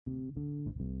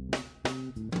Welcome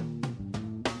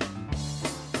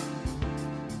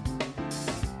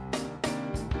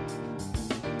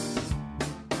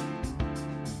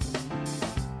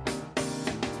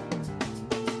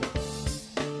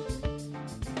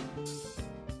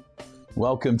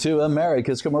to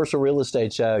America's Commercial Real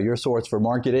Estate Show, your source for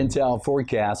market intel,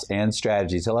 forecasts, and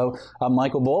strategies. Hello, I'm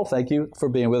Michael Bull. Thank you for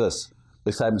being with us.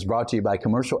 This segment is brought to you by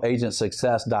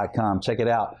CommercialAgentSuccess.com. Check it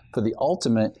out for the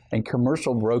ultimate in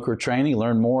commercial broker training.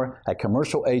 Learn more at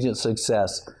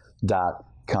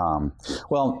CommercialAgentSuccess.com.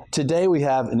 Well, today we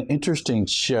have an interesting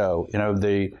show. You know,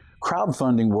 the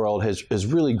crowdfunding world has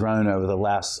really grown over the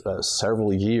last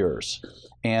several years.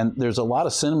 And there's a lot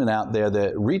of sentiment out there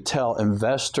that retail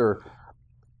investor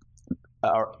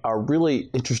are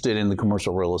really interested in the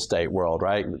commercial real estate world,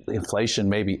 right? Inflation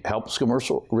maybe helps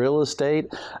commercial real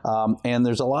estate, and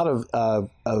there's a lot of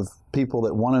people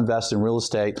that want to invest in real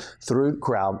estate through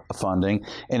crowdfunding.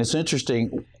 And it's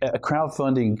interesting,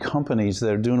 crowdfunding companies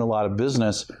that are doing a lot of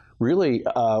business really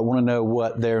want to know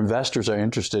what their investors are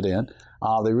interested in.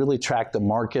 They really track the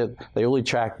market. They really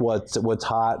track what's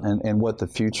hot and what the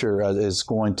future is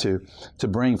going to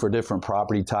bring for different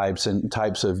property types and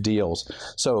types of deals.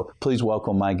 So please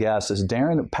welcome my guest is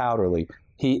Darren Powderly.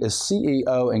 He is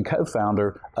CEO and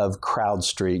co-founder of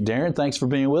CrowdStreet. Darren, thanks for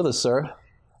being with us, sir.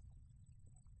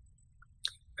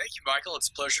 Thank you, Michael. It's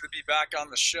a pleasure to be back on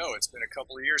the show. It's been a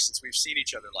couple of years since we've seen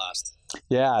each other last.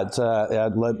 Yeah,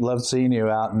 I'd love seeing you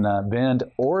out in Bend,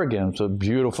 Oregon. It's a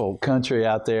beautiful country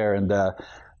out there, and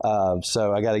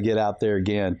so I got to get out there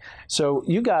again. So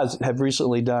you guys have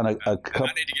recently done a couple.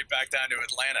 I need to get back down to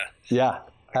Atlanta. Yeah,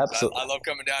 absolutely. I love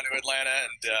coming down to Atlanta,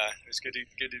 and it was good to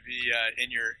be in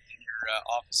your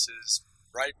offices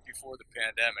right before the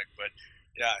pandemic, but.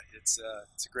 Yeah, it's a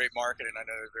great market, and I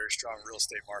know there's a very strong real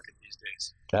estate market these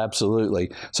days. Absolutely.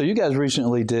 So you guys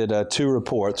recently did two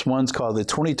reports. One's called the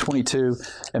 2022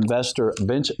 Investor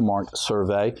Benchmark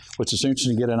Survey, which is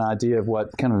interesting to get an idea of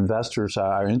what kind of investors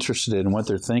are interested in and what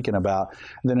they're thinking about.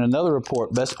 And then another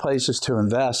report, Best Places to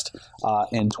Invest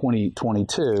in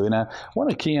 2022. And I want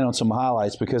to key in on some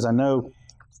highlights because I know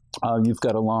you've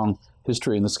got a long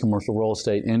history in this commercial real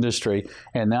estate industry,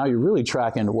 and now you're really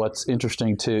tracking what's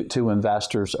interesting to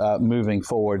investors moving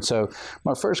forward. So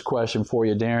my first question for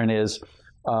you, Darren, is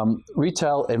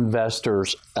retail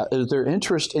investors, is their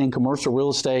interest in commercial real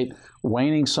estate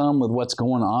waning some with what's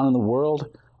going on in the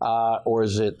world, or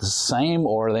is it the same,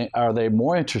 or are they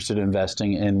more interested in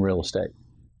investing in real estate?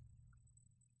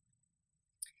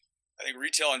 I think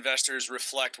retail investors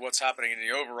reflect what's happening in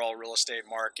the overall real estate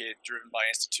market driven by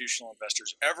institutional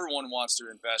investors. Everyone wants to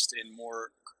invest in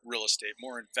more real estate,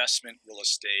 more investment real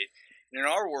estate. And in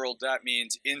our world, that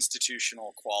means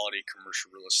institutional quality commercial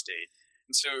real estate.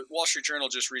 And so Wall Street Journal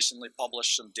just recently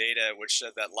published some data which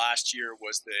said that last year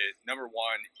was the #1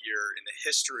 year in the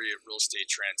history of real estate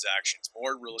transactions.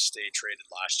 More real estate traded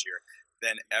last year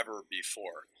than ever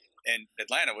before. And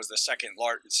Atlanta was the second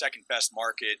best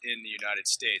market in the United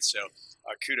States. So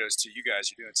kudos to you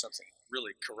guys. You're doing something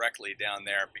really correctly down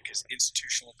there because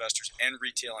institutional investors and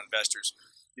retail investors,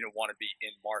 want to be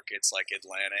in markets like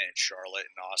Atlanta and Charlotte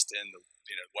and Austin, the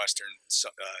Western,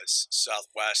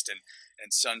 Southwest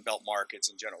and Sun Belt markets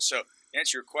in general. So to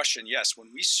answer your question, yes,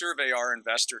 when we survey our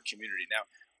investor community, now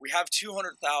we have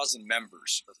 200,000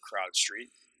 members of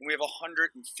CrowdStreet, and we have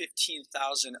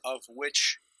 115,000 of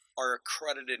which are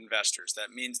accredited investors.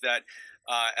 That means that,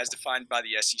 as defined by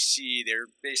the SEC, they're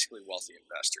basically wealthy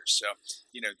investors. So,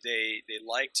 they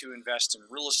like to invest in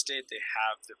real estate. They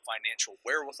have the financial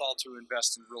wherewithal to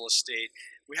invest in real estate.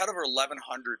 We had over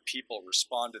 1,100 people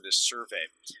respond to this survey,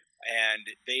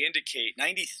 and they indicate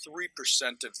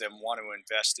 93% of them want to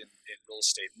invest in real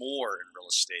estate, more in real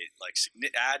estate, like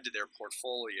add to their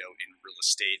portfolio in real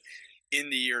estate in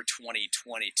the year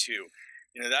 2022.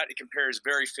 That it compares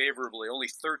very favorably. Only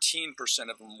 13%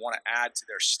 of them want to add to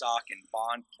their stock and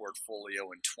bond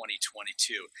portfolio in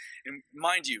 2022. And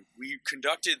mind you, we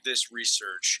conducted this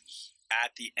research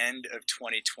at the end of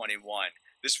 2021.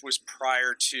 This was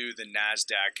prior to the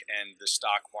NASDAQ and the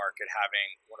stock market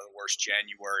having one of the worst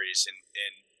Januaries in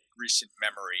recent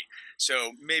memory.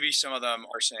 So maybe some of them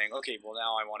are saying, okay, well,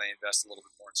 now I want to invest a little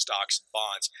bit more in stocks and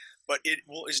bonds. But it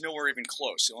is nowhere even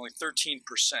close. So only 13%,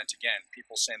 again,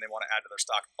 people saying they want to add to their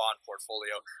stock and bond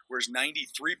portfolio, whereas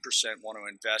 93% want to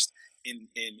invest in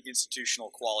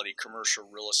institutional quality commercial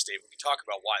real estate. We can talk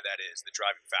about why that is, the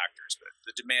driving factors, but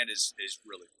the demand is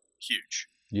really huge.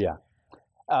 Yeah.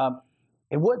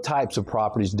 And what types of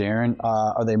properties, Darren,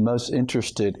 are they most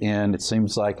interested in? It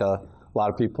seems like a lot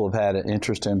of people have had an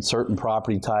interest in certain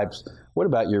property types what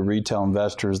about your retail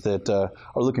investors that are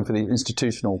looking for the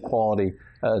institutional quality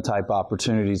type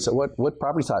opportunities? So what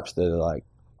property types do they like?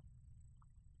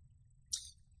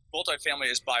 Multifamily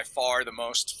is by far the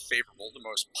most favorable, the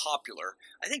most popular.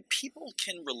 I think people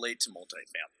can relate to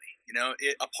multifamily.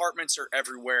 Apartments are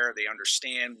everywhere. They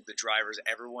understand the drivers.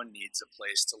 Everyone needs a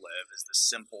place to live is the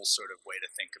simple sort of way to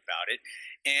think about it.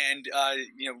 And,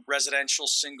 residential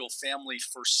single family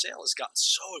for sale has gotten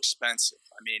so expensive.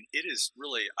 I mean, it is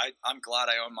really, I'm glad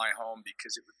I own my home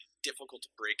because it would be difficult to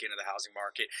break into the housing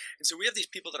market. And so we have these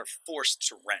people that are forced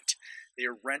to rent. They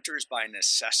are renters by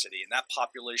necessity, and that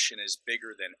population is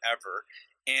bigger than ever.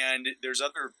 And there's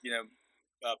other,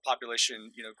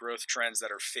 population, growth trends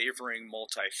that are favoring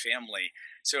multifamily.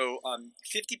 So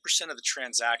 50% of the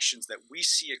transactions that we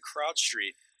see at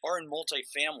CrowdStreet are in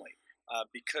multifamily.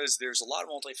 Because there's a lot of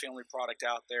multifamily product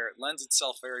out there. It lends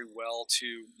itself very well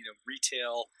to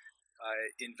retail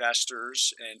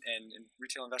investors, and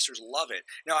retail investors love it.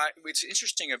 Now, what's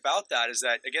interesting about that is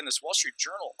that, again, this Wall Street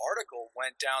Journal article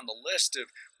went down the list of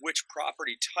which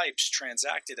property types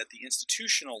transacted at the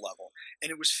institutional level,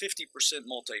 and it was 50%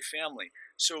 multifamily.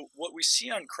 So what we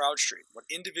see on CrowdStreet, what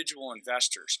individual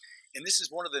investors, and this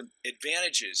is one of the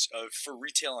advantages for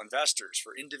retail investors,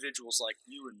 for individuals like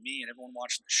you and me and everyone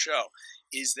watching the show,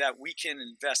 is that we can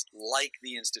invest like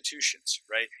the institutions,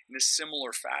 right, in a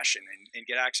similar fashion and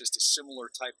get access to similar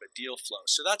type of deal flow.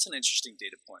 So that's an interesting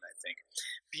data point, I think.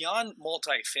 Beyond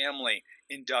multifamily,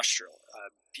 industrial.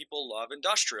 People love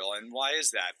industrial, and why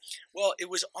is that? Well, it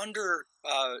was under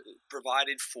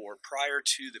provided for prior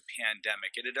to the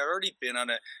pandemic. It had already been on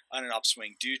an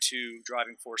upswing due to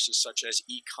driving forces such as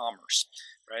e-commerce,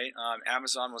 right?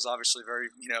 Amazon was obviously very,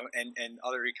 and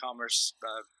other e-commerce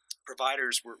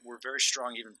providers were very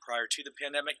strong even prior to the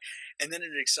pandemic, and then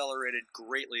it accelerated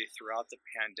greatly throughout the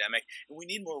pandemic. And we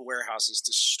need more warehouses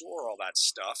to store all that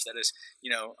stuff that is,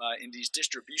 in these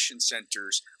distribution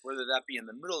centers, whether that be in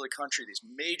the middle of the country, these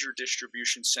major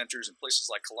distribution centers in places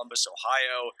like Columbus,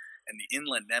 Ohio, and the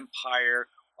Inland Empire,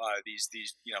 these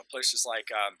places like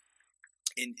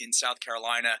in South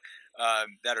Carolina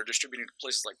that are distributing to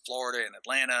places like Florida and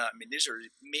Atlanta. I mean, these are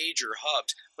major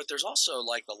hubs, but there's also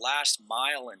like the last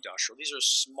mile industrial. These are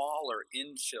smaller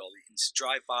infill. You can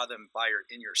drive by them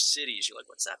in your cities. You're like,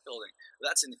 what's that building?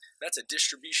 Well, that's a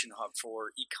distribution hub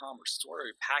for e-commerce. It's where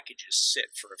your packages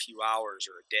sit for a few hours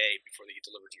or a day before they get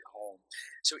delivered to your home.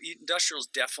 So industrial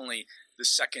is definitely the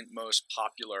second most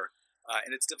popular,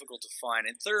 and it's difficult to find.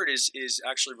 And third is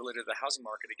actually related to the housing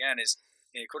market again, is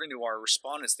according to our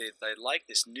respondents, they like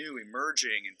this new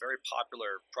emerging and very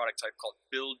popular product type called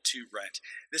build to rent.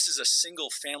 This is a single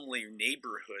family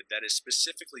neighborhood that is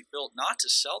specifically built not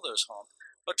to sell those homes,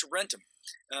 but to rent them.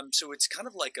 So it's kind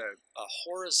of like a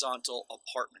horizontal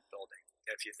apartment building,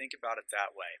 if you think about it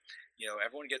that way.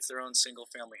 Everyone gets their own single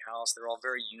family house. They're all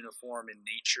very uniform in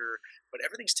nature, but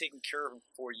everything's taken care of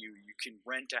for you. You can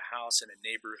rent a house in a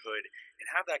neighborhood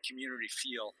and have that community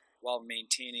feel while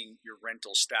maintaining your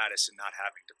rental status and not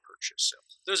having to purchase. So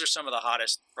those are some of the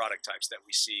hottest product types that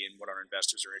we see and what our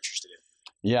investors are interested in.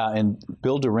 Yeah, and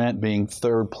build to rent being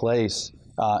third place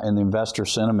in the investor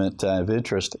sentiment of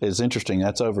interest is interesting.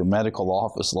 That's over medical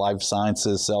office, life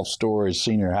sciences, self-storage,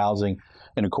 senior housing,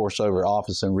 and of course over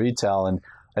office and retail. And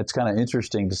it's kind of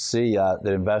interesting to see that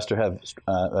investors have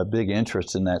a big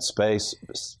interest in that space,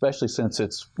 especially since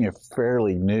it's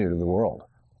fairly new to the world.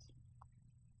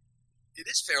 It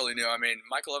is fairly new. I mean,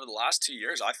 Michael, over the last 2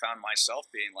 years, I found myself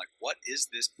being like, what is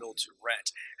this build to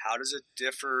rent? How does it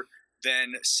differ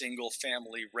than single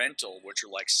family rental, which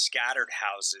are like scattered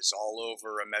houses all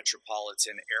over a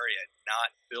metropolitan area,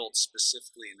 not built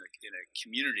specifically in a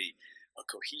community, a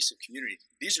cohesive community?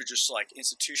 These are just like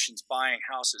institutions buying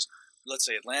houses, let's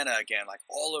say Atlanta again, like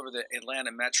all over the Atlanta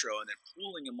metro, and then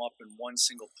pooling them up in one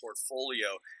single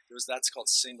portfolio. That's called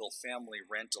single family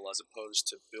rental as opposed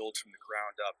to build from the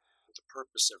ground up, the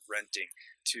purpose of renting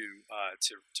to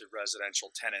residential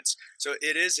tenants. So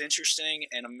it is interesting,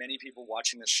 and many people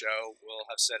watching the show will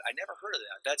have said, "I never heard of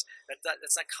that.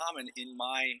 That's not common in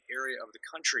my area of the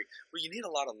country where you need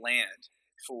a lot of land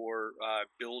for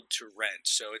build to rent."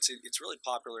 So it's really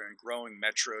popular in growing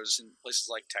metros in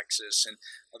places like Texas and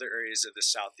other areas of the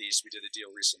Southeast. We did a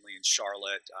deal recently in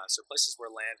Charlotte, so places where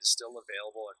land is still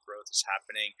available and growth is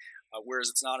happening, whereas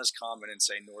it's not as common in,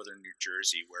 say, northern New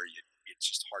Jersey, where it's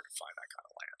just hard to find that kind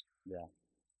of land.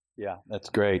 Yeah, that's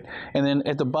great. And then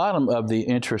at the bottom of the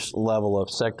interest level of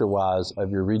sector-wise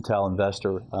of your retail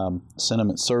investor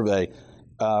sentiment survey,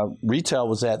 retail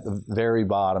was at the very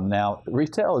bottom. Now,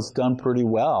 retail has done pretty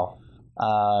well,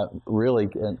 really,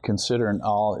 considering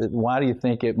all. Why do you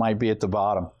think it might be at the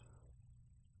bottom?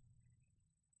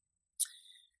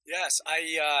 Yes,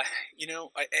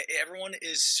 everyone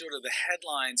is sort of the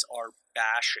headlines are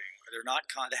bashing. They're not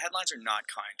kind. The headlines are not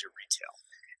kind to retail,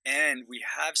 and we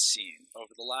have seen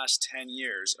over the last 10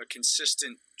 years a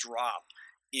consistent drop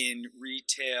in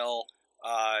retail.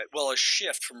 A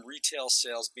shift from retail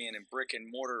sales being in brick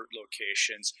and mortar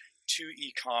locations to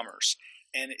e-commerce,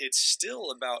 and it's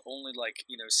still about only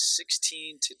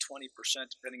 16 to 20%,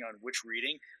 depending on which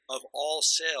reading, of all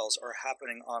sales are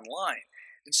happening online.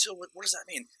 And so what does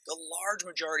that mean? The large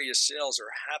majority of sales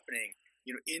are happening,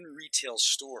 in retail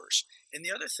stores. And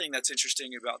the other thing that's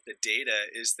interesting about the data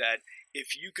is that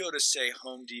if you go to, say,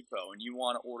 Home Depot and you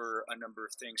want to order a number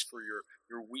of things for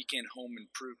your weekend home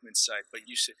improvement site, but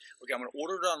you say, okay, I'm going to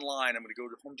order it online. I'm going to go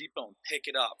to Home Depot and pick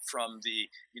it up from the,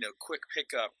 quick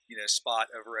pickup, spot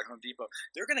over at Home Depot.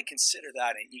 They're going to consider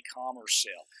that an e-commerce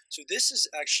sale. So this is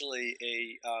actually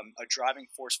a driving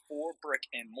force for brick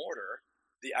and mortar,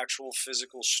 the actual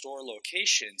physical store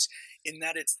locations, in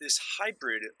that it's this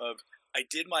hybrid of I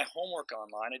did my homework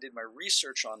online, I did my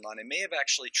research online, I may have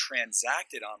actually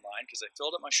transacted online because I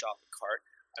filled up my shopping cart,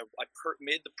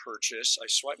 made the purchase, I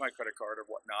swiped my credit card or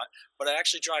whatnot, but I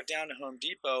actually drive down to Home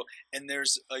Depot and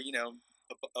there's a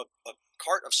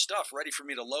cart of stuff ready for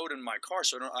me to load in my car.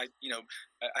 So I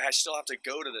still have to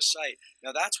go to the site.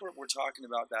 Now that's where we're talking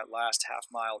about that last half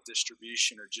mile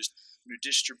distribution, or just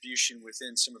distribution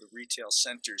within some of the retail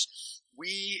centers.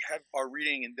 We are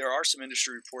reading, and there are some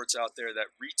industry reports out there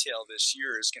that retail this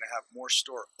year is going to have more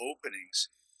store openings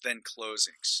than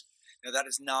closings. Now that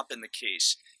has not been the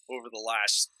case over the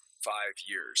last 5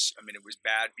 years. I mean, it was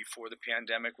bad before the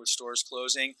pandemic with stores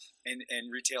closing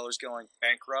and retailers going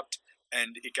bankrupt.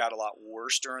 And it got a lot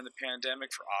worse during the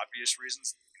pandemic for obvious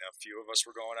reasons. A few of us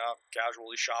were going out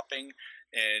casually shopping,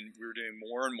 and we were doing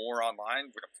more and more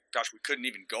online. Gosh, we couldn't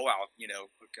even go out,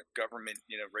 government,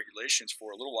 regulations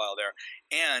for a little while there.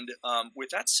 And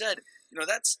with that said,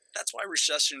 that's why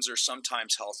recessions are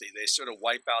sometimes healthy. They sort of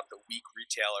wipe out the weak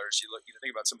retailers. You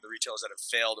think about some of the retailers that have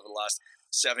failed over the last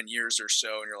 7 years or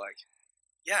so, and you're like,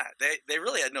 yeah, they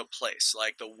really had no place.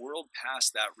 Like, the world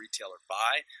passed that retailer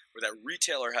by, where that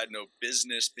retailer had no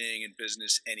business being in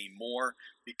business anymore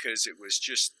because it was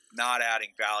just not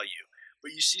adding value.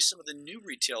 But you see some of the new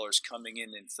retailers coming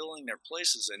in and filling their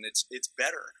places, and it's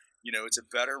better. It's a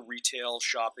better retail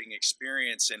shopping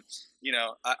experience. And,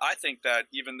 I think that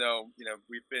even though,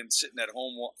 we've been sitting at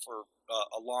home for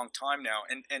a long time now,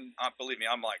 and believe me,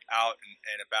 I'm like out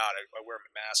and about. I wear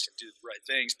my mask and do the right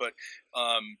things. But,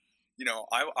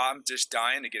 I'm just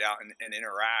dying to get out and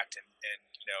interact. And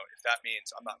if that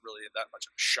means I'm not really that much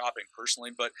of shopping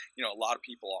personally, but, a lot of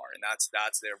people are, and that's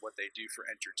what they do for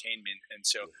entertainment. And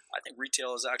so I think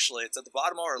retail is actually, it's at the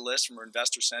bottom of our list from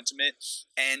investor sentiment.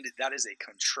 And that is a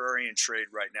contrarian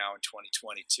trade right now in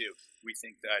 2022. We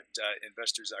think that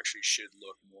investors actually should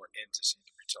look more into some of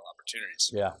the retail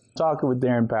opportunities. Yeah. Talking with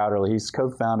Darren Powderly, he's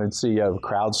co-founder and CEO of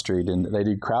CrowdStreet, and they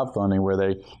do crowdfunding where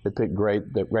they pick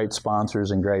great sponsors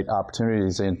and great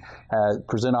opportunities, and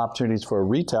present opportunities for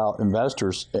retail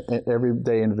investors,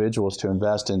 everyday individuals, to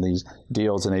invest in these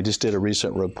deals. And they just did a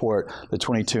recent report, the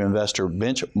 22 Investor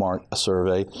Benchmark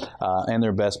Survey, and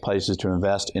their best places to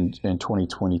invest in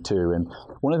 2022. And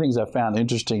one of the things I found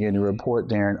interesting in your report,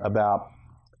 Darren, about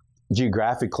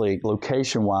geographically,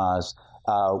 location-wise,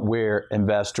 where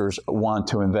investors want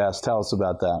to invest. Tell us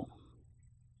about that.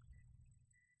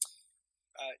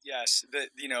 Yes,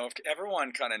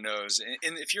 everyone kind of knows,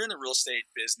 and if you're in the real estate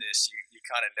business, you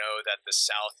kind of know that the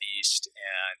Southeast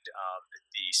and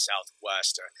the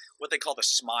Southwest are what they call the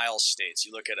smile states.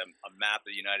 You look at a map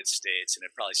of the United States, and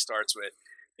it probably starts with,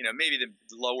 maybe the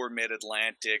lower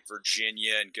mid-Atlantic,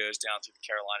 Virginia, and goes down through the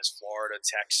Carolinas, Florida,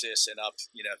 Texas, and up,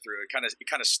 through it kind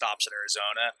of stops at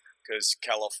Arizona, because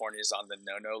California is on the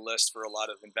no-no list for a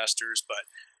lot of investors. But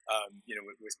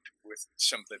with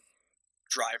some of the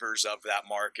drivers of that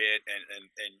market,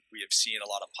 and we have seen a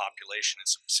lot of population and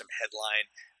some headline,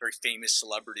 very famous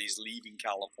celebrities leaving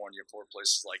California for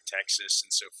places like Texas and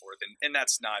so forth, and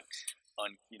that's not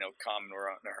common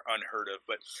or unheard of.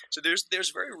 But so there's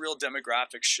very real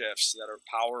demographic shifts that are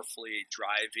powerfully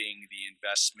driving the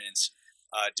investments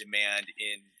demand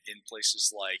in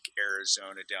places like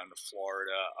Arizona down to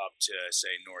Florida up to,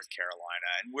 say, North Carolina.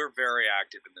 And we're very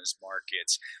active in those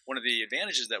markets. One of the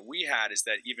advantages that we had is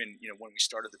that even, when we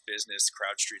started the business,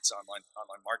 CrowdStreet's online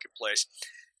marketplace,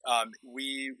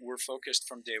 we were focused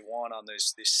from day one on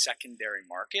these secondary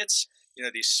markets,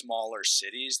 these smaller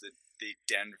cities, the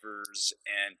Denvers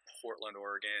and Portland,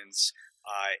 Oregons,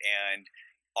 and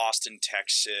Austin,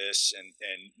 Texas, and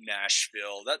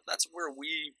Nashville. That's where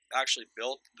we actually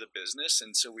built the business,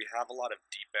 and so we have a lot of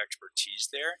deep expertise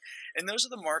there. And those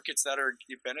are the markets that are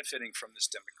benefiting from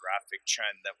this demographic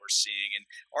trend that we're seeing. And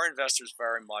our investors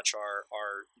very much are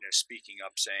speaking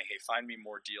up, saying, "Hey, find me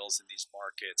more deals in these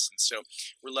markets." And so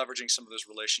we're leveraging some of those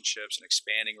relationships and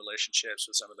expanding relationships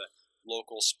with some of the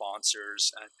local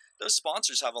sponsors. And those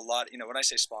sponsors have a lot, when I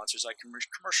say sponsors, like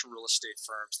commercial real estate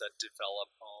firms that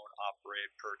develop, own, operate,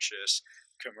 purchase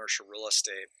commercial real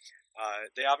estate.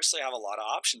 They obviously have a lot of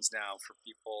options now for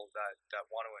people that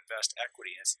want to invest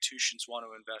equity. Institutions want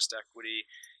to invest equity.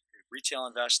 Retail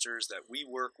investors that we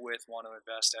work with want to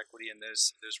invest equity in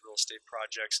those real estate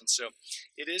projects. And so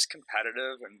it is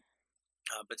competitive, and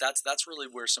but that's really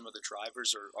where some of the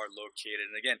drivers are located.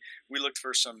 And again, we looked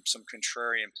for some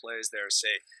contrarian plays there.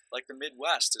 Say, like the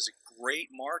Midwest is a great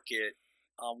market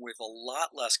with a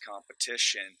lot less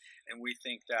competition, and we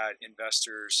think that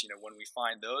investors, when we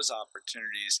find those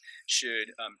opportunities,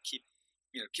 should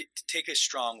take a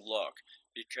strong look,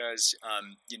 because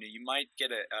you might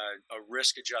get a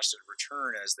risk adjusted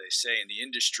return, as they say in the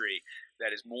industry,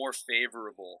 that is more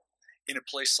favorable in a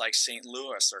place like St.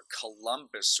 Louis or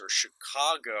Columbus or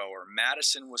Chicago or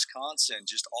Madison, Wisconsin,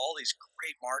 just all these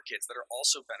great markets that are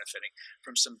also benefiting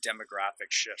from some demographic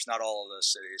shifts. Not all of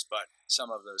those cities, but some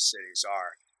of those cities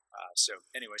are. So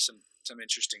anyway, some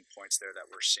interesting points there that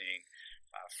we're seeing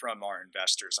from our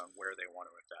investors on where they want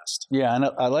to invest. Yeah, and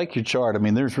I like your chart. I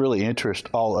mean, there's really interest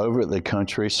all over the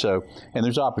country. So, and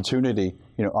there's opportunity,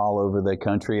 all over the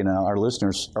country. And our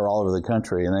listeners are all over the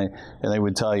country, and they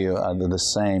would tell you the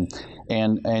same.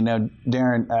 And now,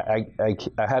 Darren,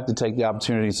 I have to take the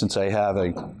opportunity, since I have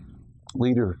a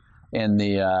leader in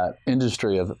the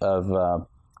industry of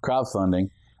crowdfunding,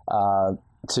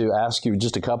 to ask you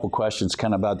just a couple questions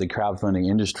kind of about the crowdfunding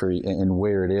industry and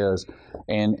where it is.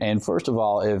 And first of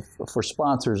all, if for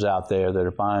sponsors out there that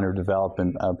are buying or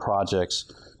developing projects,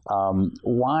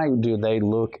 why do they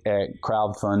look at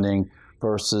crowdfunding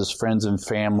versus friends and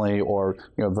family, or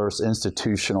versus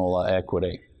institutional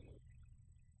equity?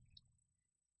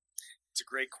 It's a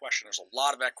great question. There's a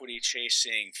lot of equity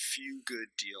chasing, few good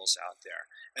deals out there.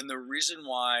 And the reason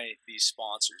why these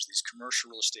sponsors, these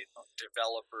commercial real estate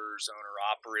developers, owner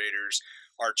operators,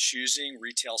 are choosing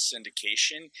retail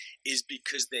syndication is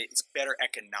because it's better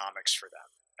economics for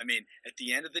them. I mean, at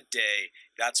the end of the day,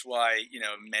 that's why,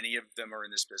 many of them are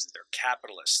in this business. They're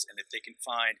capitalists. And if they can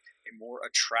find a more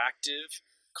attractive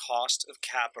cost of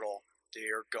capital,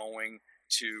 they are going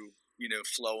to,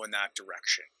 flow in that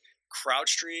direction.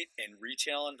 CrowdStreet and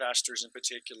retail investors in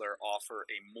particular offer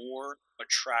a more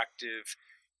attractive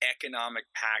economic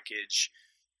package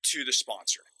to the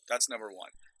sponsor. That's number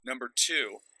one. Number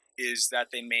two is that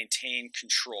they maintain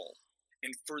control.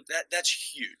 And for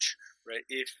that's huge, right?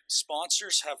 If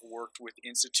sponsors have worked with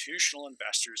institutional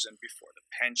investors and before, the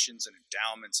pensions and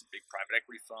endowments and big private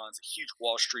equity funds, the huge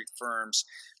Wall Street firms,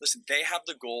 listen, they have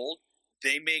the gold.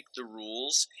 They make the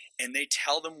rules, and they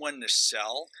tell them when to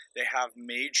sell. They have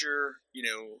major,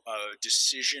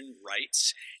 decision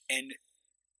rights. And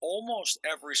almost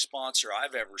every sponsor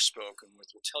I've ever spoken with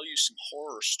will tell you some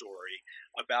horror story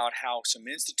about how some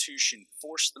institution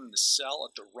forced them to sell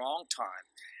at the wrong time,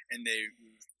 and they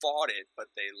fought it,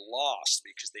 but they lost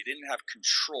because they didn't have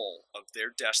control of their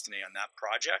destiny on that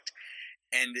project.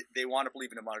 And they wound up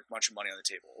leaving a bunch of money on the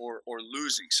table, or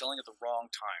losing, selling at the wrong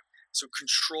time. So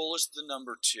control is the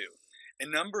number two.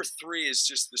 And number three is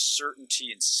just the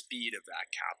certainty and speed of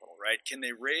that capital, right? Can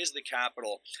they raise the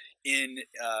capital in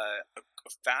a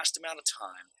fast amount of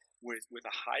time with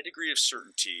a high degree of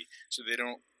certainty, so they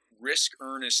don't risk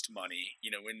earnest money,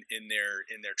 in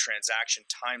their transaction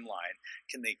timeline?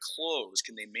 Can they close?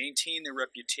 Can they maintain their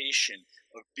reputation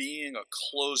of being a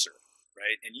closer?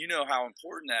 Right. And you know how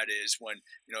important that is when,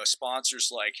 a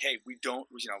sponsor's like, hey, we don't,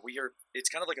 we are, it's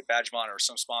kind of like a badge of honor.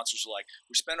 Some sponsors are like,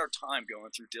 we spend our time going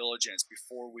through diligence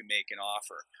before we make an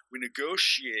offer. We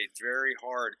negotiate very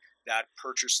hard that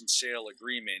purchase and sale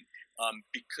agreement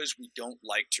because we don't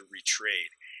like to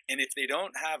retrade. And if they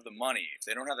don't have the money, if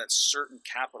they don't have that certain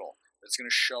capital that's going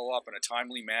to show up in a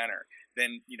timely manner,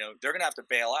 then, they're going to have to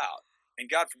bail out. And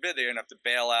God forbid they're going to have to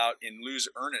bail out and lose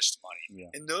earnest money. Yeah.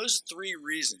 And those three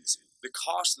reasons, the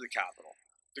cost of the capital,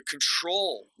 the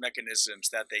control mechanisms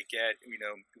that they get,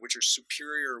 which are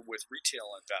superior with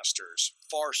retail investors,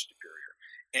 far superior,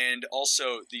 and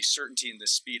also the certainty and the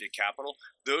speed of capital,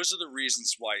 those are the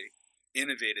reasons why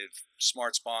innovative,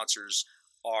 smart sponsors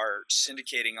are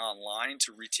syndicating online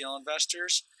to retail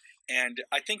investors. And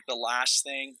I think the last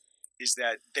thing is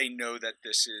that they know that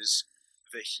this is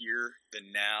the here, the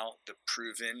now, the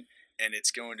proven, and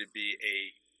it's going to be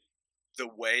a the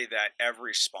way that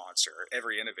every sponsor,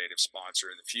 every innovative sponsor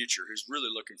in the future who's really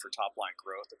looking for top line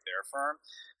growth of their firm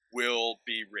will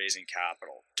be raising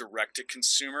capital. Direct to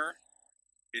consumer,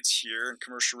 it's here in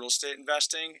commercial real estate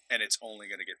investing, and it's only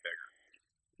going to get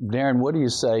bigger. Darren, what do you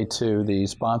say to the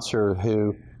sponsor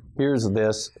who hears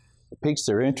this, piques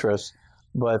their interest,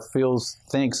 but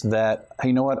thinks that, hey,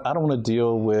 you know what, I don't want to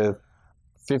deal with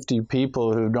 50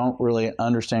 people who don't really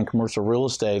understand commercial real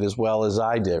estate as well as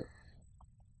I do?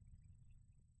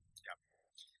 Yeah.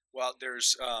 Well,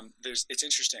 it's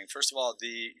interesting. First of all,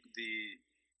 the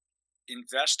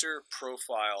investor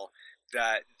profile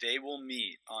that they will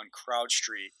meet on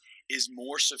CrowdStreet is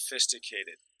more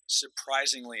sophisticated,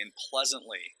 surprisingly and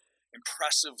pleasantly,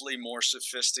 impressively more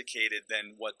sophisticated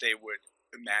than what they would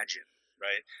imagine,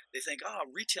 right? They think, oh,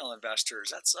 retail investors,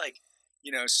 that's like,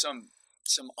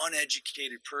 some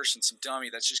uneducated person, some dummy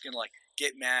that's just going to like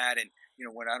get mad and,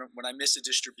 when I miss a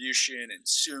distribution and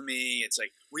sue me. It's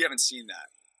like, we haven't seen that.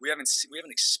 We haven't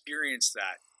experienced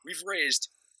that. We've raised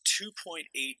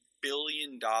 $2.8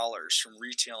 billion from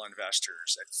retail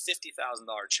investors at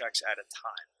 $50,000 checks at a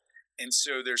time. And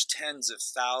so there's tens of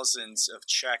thousands of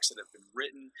checks that have been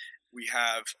written. We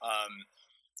have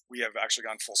actually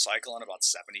gone full cycle on about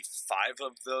 75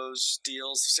 of those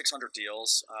deals, 600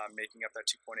 deals, making up that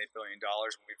 $2.8 billion.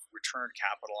 And we've returned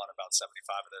capital on about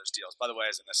 75 of those deals. By the way,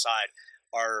 as an aside,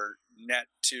 our net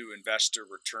to investor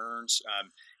returns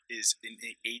is in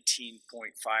the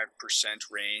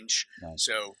 18.5% range. Nice.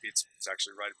 So it's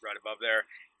actually right above there.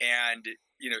 And,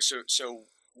 so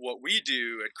what we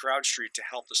do at CrowdStreet to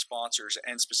help the sponsors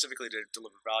and specifically to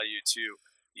deliver value to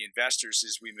the investors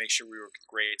is we make sure we work with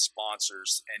great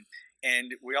sponsors,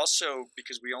 and we also,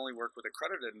 because we only work with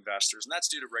accredited investors, and that's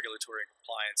due to regulatory and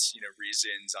compliance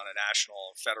reasons on a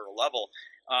national and federal level.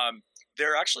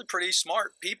 They're actually pretty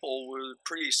smart people with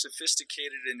pretty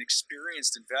sophisticated and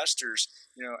experienced investors.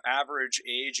 Average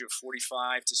age of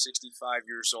 45 to 65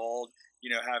 years old.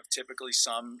 Have typically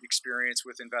some experience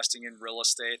with investing in real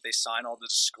estate. They sign all the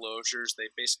disclosures. They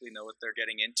basically know what they're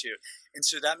getting into. And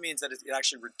so that means that it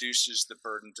actually reduces the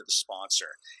burden to the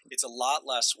sponsor. It's a lot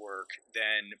less work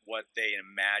than what they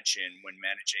imagine when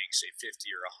managing, say,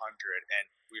 50 or 100. And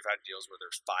we've had deals where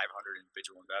there's 500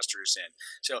 individual investors in.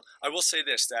 So I will say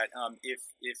this, that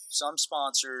if some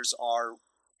sponsors are,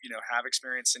 have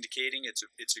experience syndicating, it's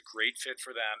a great fit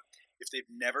for them. If they've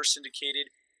never syndicated,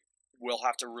 we'll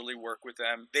have to really work with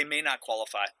them. They may not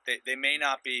qualify. They may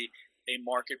not be a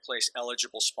marketplace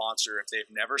eligible sponsor if they've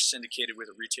never syndicated with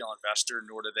a retail investor,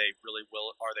 nor are they willing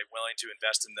to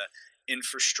invest in the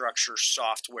infrastructure,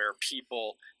 software,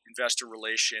 people, investor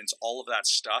relations, all of that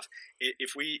stuff.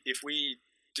 If we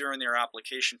during their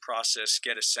application process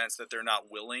get a sense that they're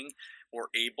not willing or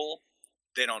able,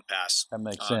 they don't pass. That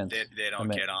makes sense. They don't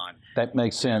get on. That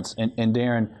makes sense. And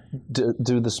Darren,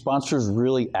 do the sponsors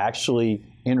really actually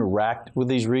interact with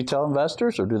these retail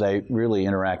investors, or do they really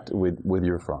interact with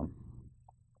your firm?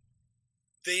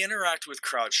 They interact with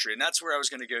CrowdStreet, and that's where I was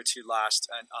going to go to last.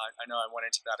 And I know I went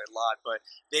into that a lot, but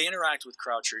they interact with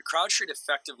CrowdStreet. CrowdStreet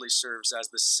effectively serves as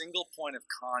the single point of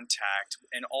contact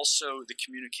and also the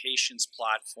communications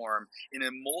platform in a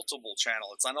multiple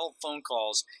channel. It's not all phone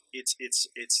calls.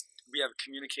 We have a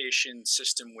communication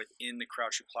system within the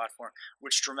CrowdStreet platform,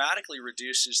 which dramatically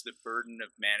reduces the burden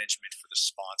of management for the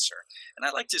sponsor. And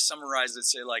I like to summarize it,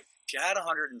 say, like, if you had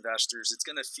 100 investors, it's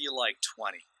going to feel like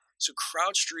 20. So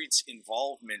CrowdStreet's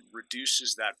involvement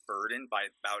reduces that burden by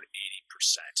about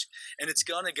 80%. And it's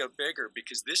going to go bigger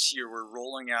because this year we're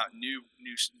rolling out new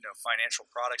financial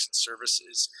products and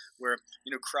services where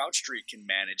CrowdStreet can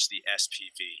manage the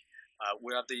SPV.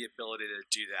 We have the ability to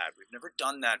do that. We've never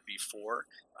done that before.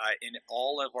 In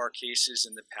all of our cases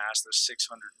in the past, those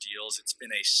 600 deals, it's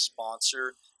been a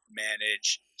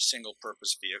sponsor-managed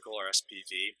single-purpose vehicle, or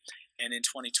SPV. And in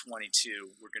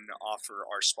 2022, we're going to offer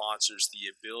our sponsors the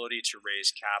ability to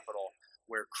raise capital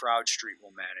where CrowdStreet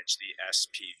will manage the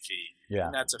SPV. Yeah.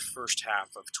 And that's a first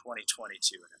half of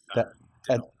 2022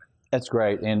 development. That's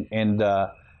great. And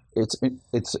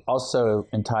it's also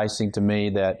enticing to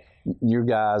me that you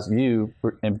guys, you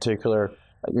in particular,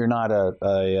 you're not a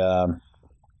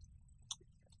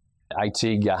IT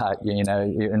guy,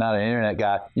 you're not an internet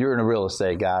guy, you're a real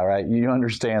estate guy, right? You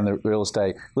understand the real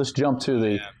estate. Let's jump to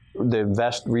the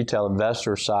retail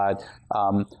investor side.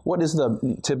 What is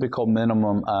the typical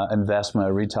minimum investment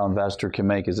a retail investor can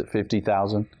make? Is it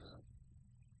 $50,000?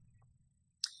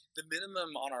 The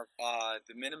minimum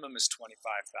the minimum is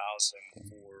 $25,000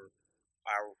 for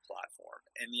our platform,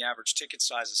 and the average ticket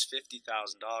size is $50,000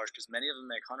 because many of them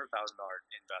make $100,000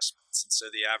 investments, and so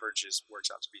the average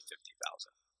works out to be $50,000.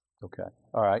 Okay,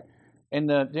 all right. And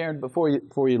Darren, before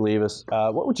you leave us,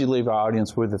 what would you leave our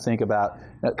audience with to think about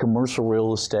commercial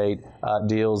real estate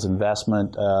deals,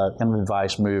 investment, kind of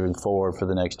advice moving forward for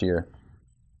the next year?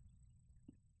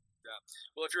 Yeah.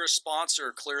 Well, if you're a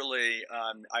sponsor, clearly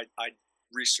I'd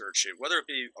research it, whether it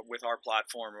be with our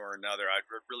platform or another. I'd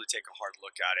really take a hard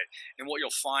look at it. And what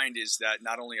you'll find is that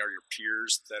not only are your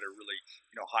peers that are really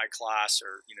high class,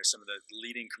 or some of the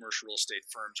leading commercial real estate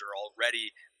firms are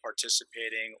already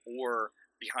participating or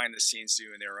behind the scenes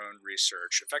doing their own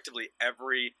research. Effectively,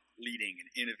 every leading and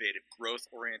innovative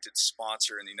growth-oriented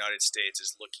sponsor in the United States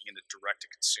is looking into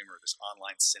direct-to-consumer, this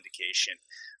online syndication.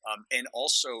 And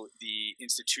also the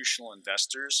institutional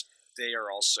investors, they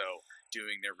are also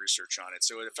doing their research on it.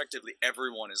 So effectively,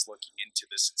 everyone is looking into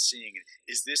this and seeing,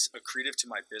 is this accretive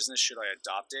to my business? Should I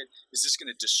adopt it? Is this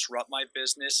going to disrupt my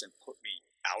business and put me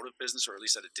out of business, or at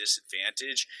least at a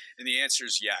disadvantage? And the answer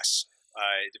is yes.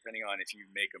 Depending on if you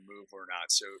make a move or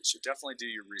not. So definitely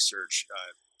do your research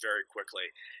very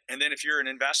quickly. And then if you're an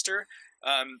investor,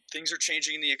 things are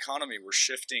changing in the economy. We're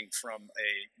shifting from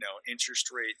a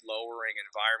interest rate lowering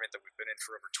environment that we've been in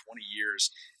for over 20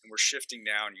 years, and we're shifting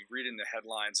now, and you read in the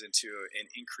headlines, into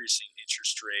an increasing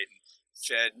interest rate and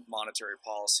Fed monetary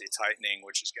policy tightening,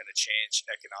 which is going to change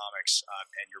economics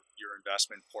and your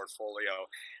investment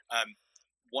portfolio.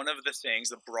 One of the things,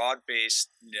 the broad-based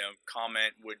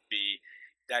comment would be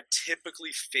that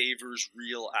typically favors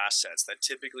real assets, that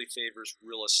typically favors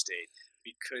real estate,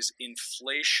 because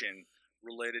inflation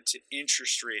related to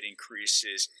interest rate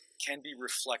increases can be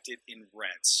reflected in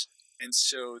rents. And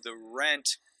so the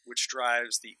rent, which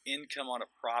drives the income on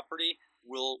a property,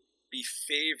 will be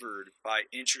favored by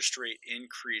interest rate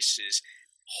increases,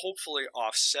 hopefully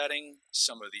offsetting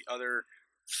some of the other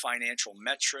financial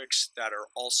metrics that are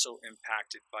also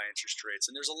impacted by interest rates.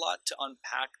 And there's a lot to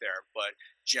unpack there, but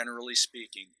generally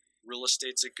speaking, real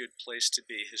estate's a good place to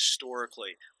be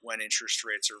historically when interest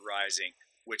rates are rising,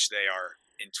 which they are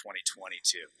in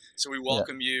 2022. So we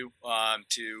welcome you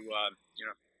to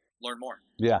learn more.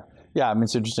 Yeah. I mean,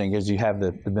 it's interesting because you have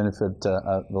the benefit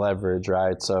of leverage,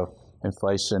 right? So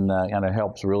inflation kind of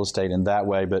helps real estate in that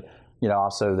way, but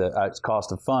also the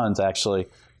cost of funds actually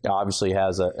obviously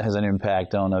has an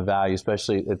impact on a value,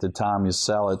 especially at the time you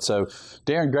sell it. So,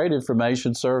 Darren, great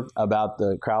information, sir, about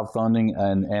the crowdfunding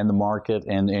and the market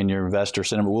and your investor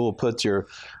sentiment. We will put your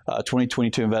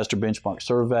 2022 Investor Benchmark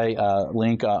Survey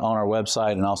link on our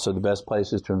website, and also the best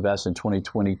places to invest in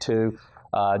 2022.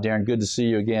 Darren, good to see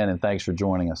you again, and thanks for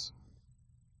joining us.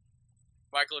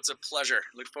 Michael, it's a pleasure.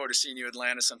 Look forward to seeing you in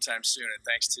Atlanta sometime soon. And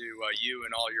thanks to you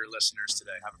and all your listeners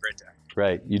today. Have a great day.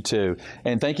 Great. You too.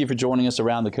 And thank you for joining us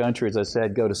around the country. As I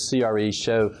said, go to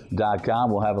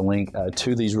CREshow.com. We'll have a link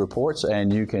to these reports,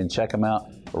 and you can check them out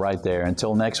right there.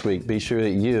 Until next week, be sure that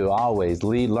you always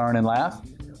lead, learn, and laugh.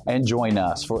 And join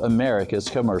us for America's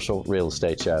Commercial Real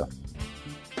Estate Show.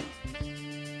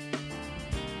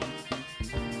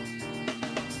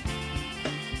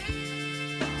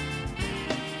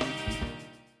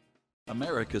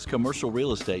 America's Commercial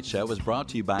Real Estate Show is brought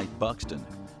to you by Buxton.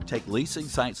 Take leasing,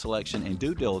 site selection, and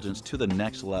due diligence to the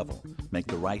next level. Make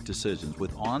the right decisions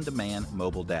with on-demand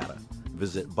mobile data.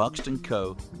 Visit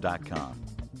buxtonco.com.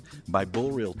 By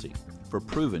Bull Realty. For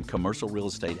proven commercial real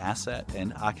estate asset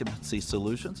and occupancy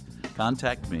solutions,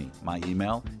 contact me. My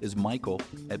email is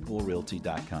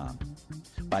michael@bullrealty.com.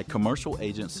 By Commercial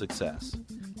Agent Success.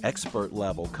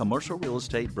 Expert-level commercial real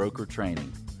estate broker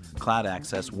training. Cloud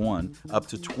Access 1, up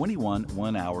to 21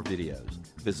 one-hour videos.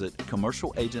 Visit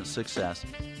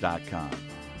commercialagentsuccess.com.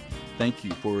 Thank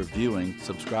you for reviewing,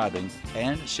 subscribing,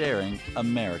 and sharing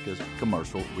America's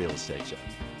Commercial Real Estate Show.